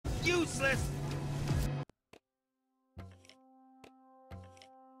Useless!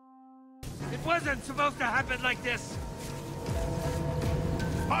 It wasn't supposed to happen like this!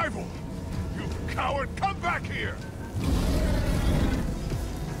 Ivel! You coward! Come back here!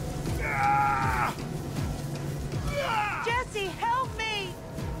 Ah! Ah! Jesse, help me!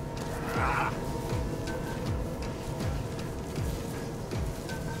 Ah!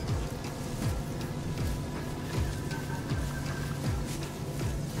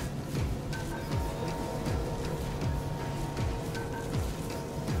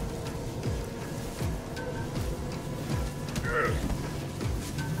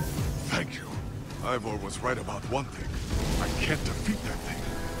 Thank you. Ivor was right about one thing. I can't defeat that thing.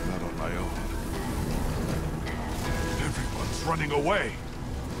 Not on my own. Everyone's running away.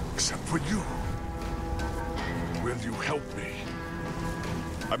 Except for you. Will you help me?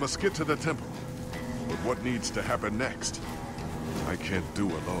 I must get to the temple. But what needs to happen next? I can't do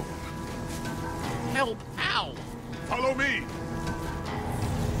alone. Help! Ow! Follow me!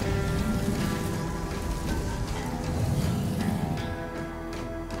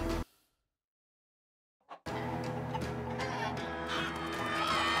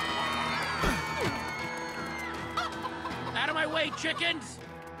 Out of my way, chickens!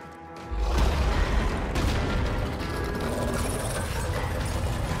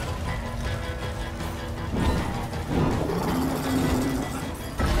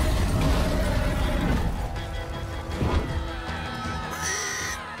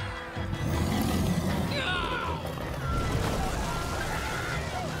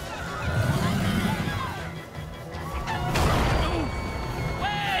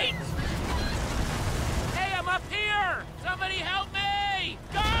 Wait! Hey, I'm up here! Somebody help me!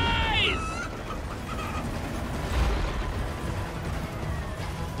 Guys!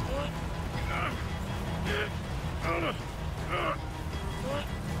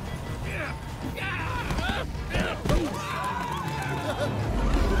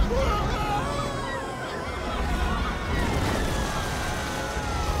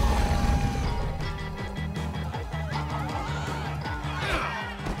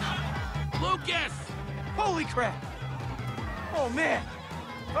 Lucas! Holy crap! Oh man!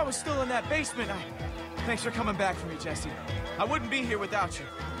 If I was still in that basement, Thanks for coming back for me, Jesse. I wouldn't be here without you.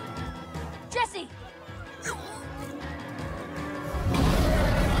 Jesse!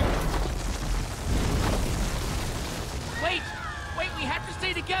 Wait! Wait, we have to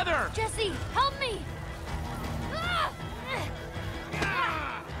stay together! Jesse, help me! Ah!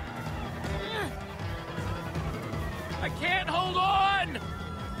 I can't hold on!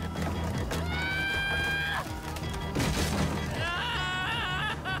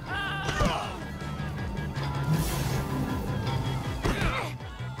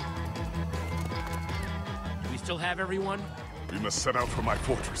 Do we still have everyone? We must set out for my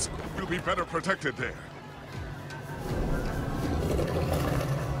fortress. We'll be better protected there.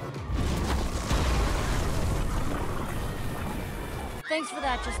 Thanks for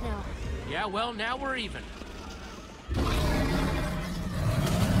that just now. Yeah, well, now we're even.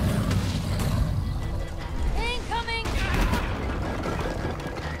 Incoming!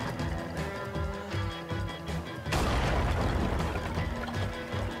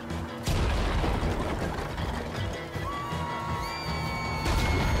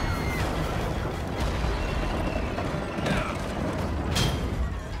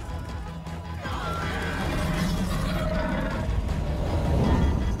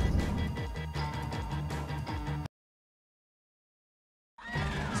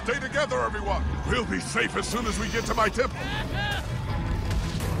 Stay together, everyone! We'll be safe as soon as we get to my temple!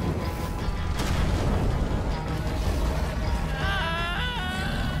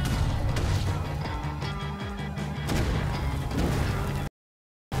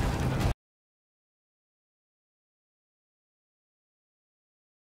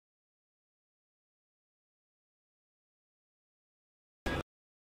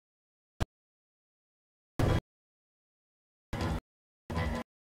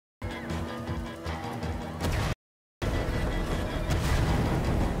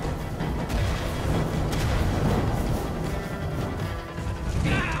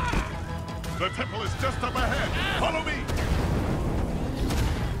 The temple is just up ahead! Follow me!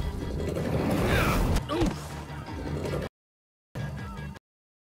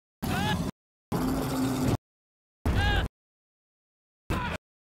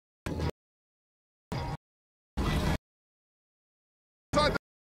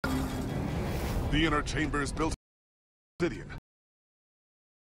 The inner chamber is built of obsidian.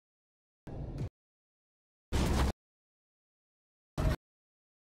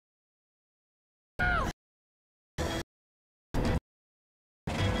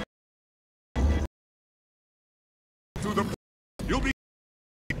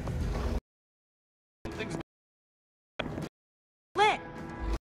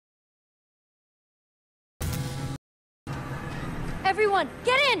 Everyone,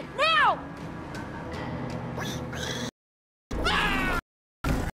 get in, now!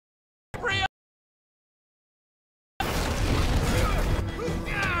 Hurry up!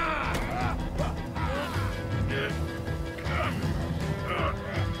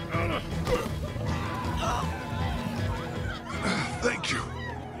 Thank you.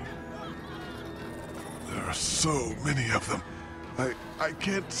 There are so many of them. I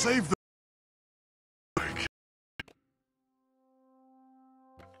can't save them.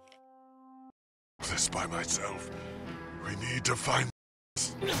 This by myself. We need to find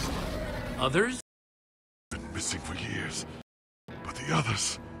Others? been missing for years. But the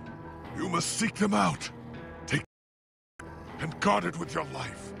others, you must seek them out. Take and guard it with your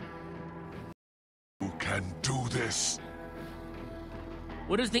life. You can do this.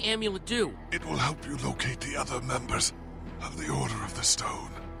 What does the amulet do? It will help you locate the other members of the Order of the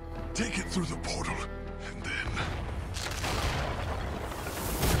Stone. Take it through the portal, and then...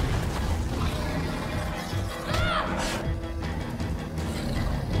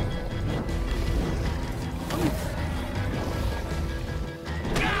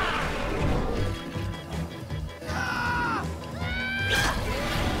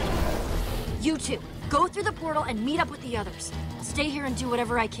 You two, go through the portal and meet up with the others. I'll stay here and do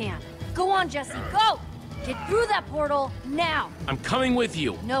whatever I can. Go on, Jesse, go! Get through that portal, now! I'm coming with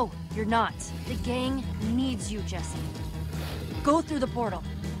you. No, you're not. The gang needs you, Jesse. Go through the portal.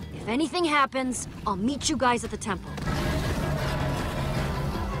 If anything happens, I'll meet you guys at the temple.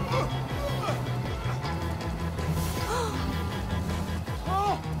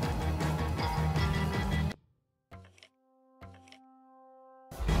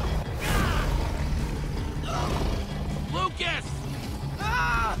 Lucas!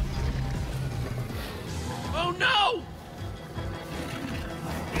 Oh no!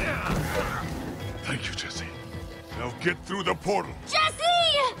 Thank you, Jesse. Now get through the portal.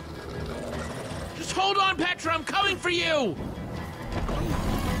 Jesse! Just hold on, Petra, I'm coming for you!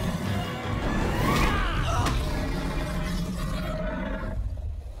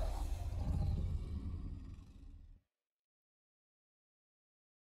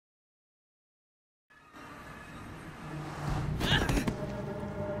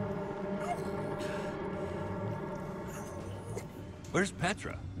 Where's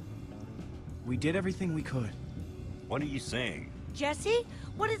Petra? We did everything we could. What are you saying? Jesse?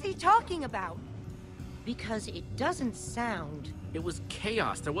 What is he talking about? Because it doesn't sound... It was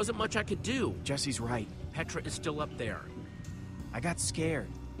chaos. There wasn't much I could do. Jesse's right. Petra is still up there. I got scared.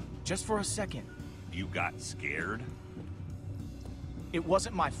 Just for a second. You got scared? It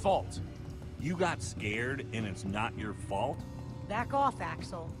wasn't my fault. You got scared and it's not your fault? Back off,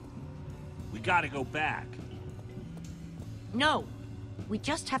 Axel. We gotta go back. No. We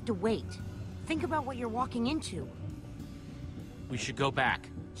just have to wait. Think about what you're walking into. We should go back.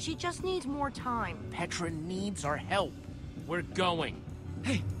 She just needs more time. Petra needs our help. We're going.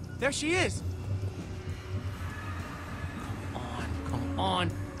 Hey, there she is! Come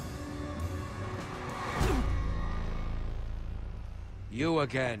on. You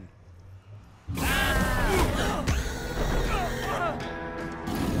again.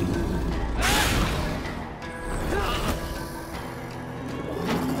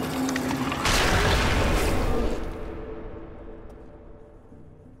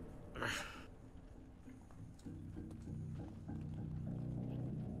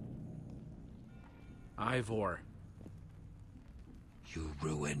 Ivor. You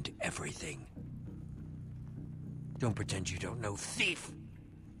ruined everything. Don't pretend you don't know, thief!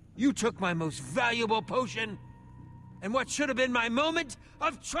 You took my most valuable potion, and what should have been my moment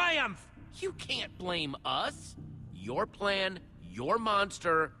of triumph! You can't blame us. Your plan, your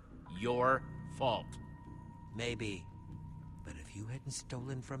monster, your fault. Maybe. But if you hadn't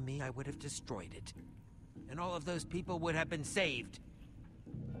stolen from me, I would have destroyed it. And all of those people would have been saved.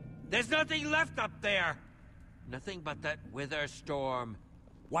 There's nothing left up there! Nothing but that wither storm.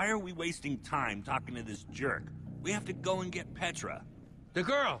 Why are we wasting time talking to this jerk? We have to go and get Petra. The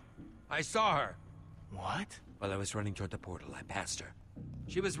girl! I saw her. What? While I was running toward the portal, I passed her.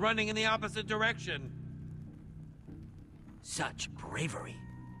 She was running in the opposite direction. Such bravery.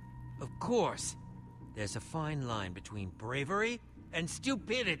 Of course. There's a fine line between bravery and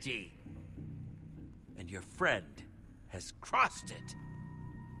stupidity. And your friend has crossed it.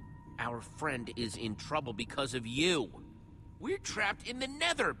 Our friend is in trouble because of you. We're trapped in the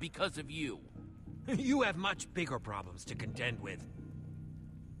Nether because of you. You have much bigger problems to contend with.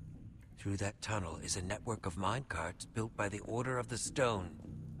 Through that tunnel is a network of minecarts built by the Order of the Stone.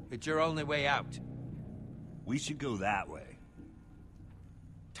 It's your only way out. We should go that way.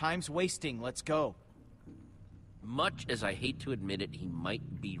 Time's wasting, let's go. Much as I hate to admit it, he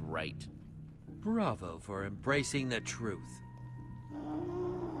might be right. Bravo for embracing the truth.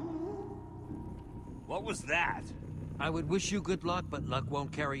 What was that? I would wish you good luck, but luck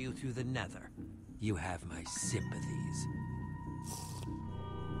won't carry you through the Nether. You have my sympathies.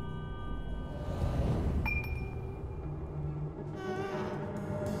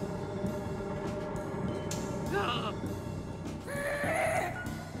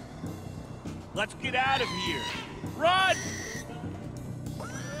 Let's get out of here! Run!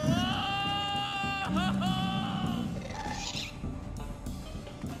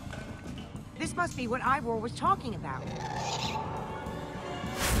 This must be what Ivor was talking about.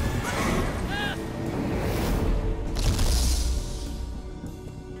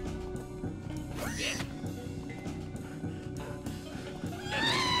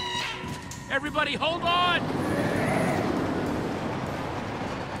 Everybody, hold on!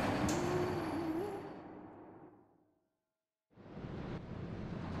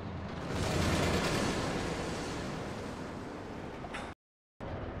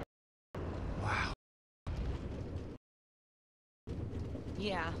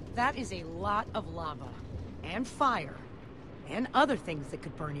 Yeah, that is a lot of lava. And fire. And other things that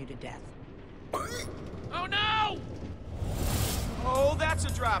could burn you to death. Oh no! Oh, that's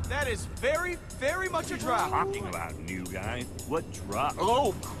a drop. That is very, very much a drop. Talking about, new guy. What drop?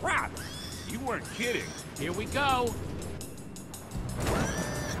 Oh, crap! You weren't kidding. Here we go.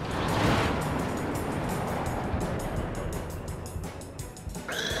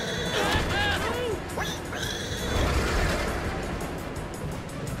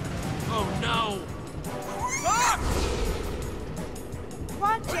 Oh no!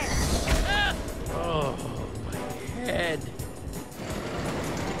 Watch it! Oh, my head.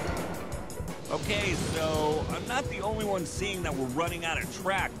 Okay, so I'm not the only one seeing that we're running out of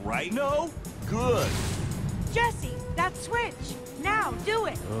track, right? No? Good. Jesse, that switch! Now, do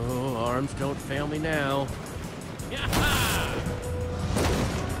it! Oh, arms don't fail me now.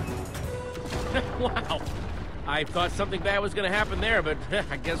 Wow. I thought something bad was going to happen there, but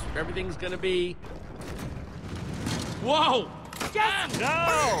I guess everything's going to be... Whoa! Jesse!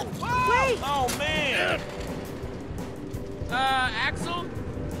 No! Wait! Oh, man! Axel?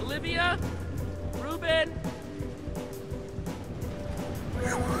 Olivia? Ruben?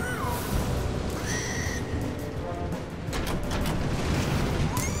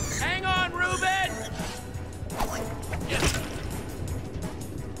 Hang on, Ruben!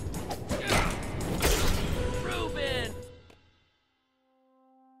 Ruben!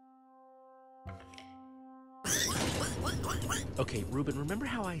 Okay, Ruben, remember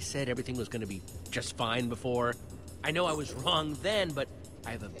how I said everything was going to be just fine before? I know I was wrong then, but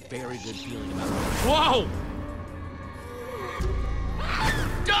I have a very good feeling about it. Whoa!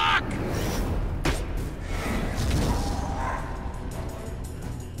 Duck!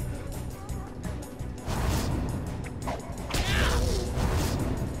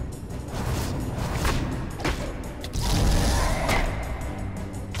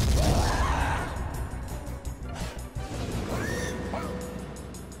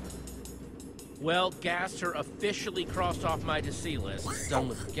 Well, Gaster officially crossed off my to see list. Done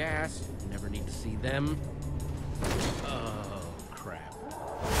with gas. Never need to see them. Oh, crap.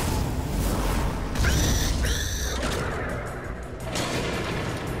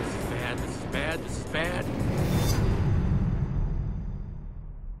 This is bad, this is bad.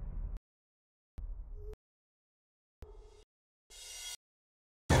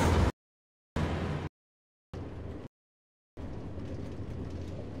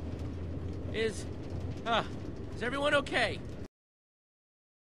 Is everyone okay?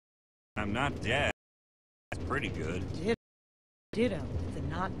 I'm not dead. That's pretty good. Ditto, the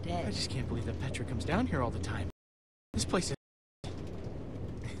not dead. I just can't believe that Petra comes down here all the time. This place is...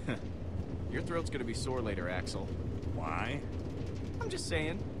 Your throat's gonna be sore later, Axel. Why? I'm just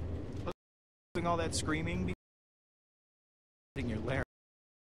saying. Doing all that screaming in your lair.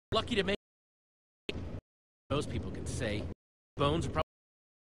 Lucky to make... Most people can say. Bones are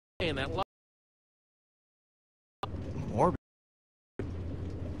probably in that lot. Morbid.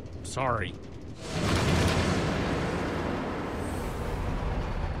 Sorry.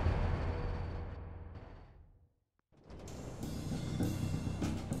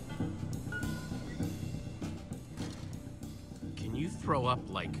 Can you throw up,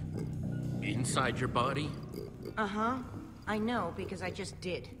 like, inside your body? Uh-huh. I know, because I just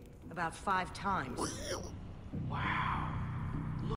did. About 5 times. Wow.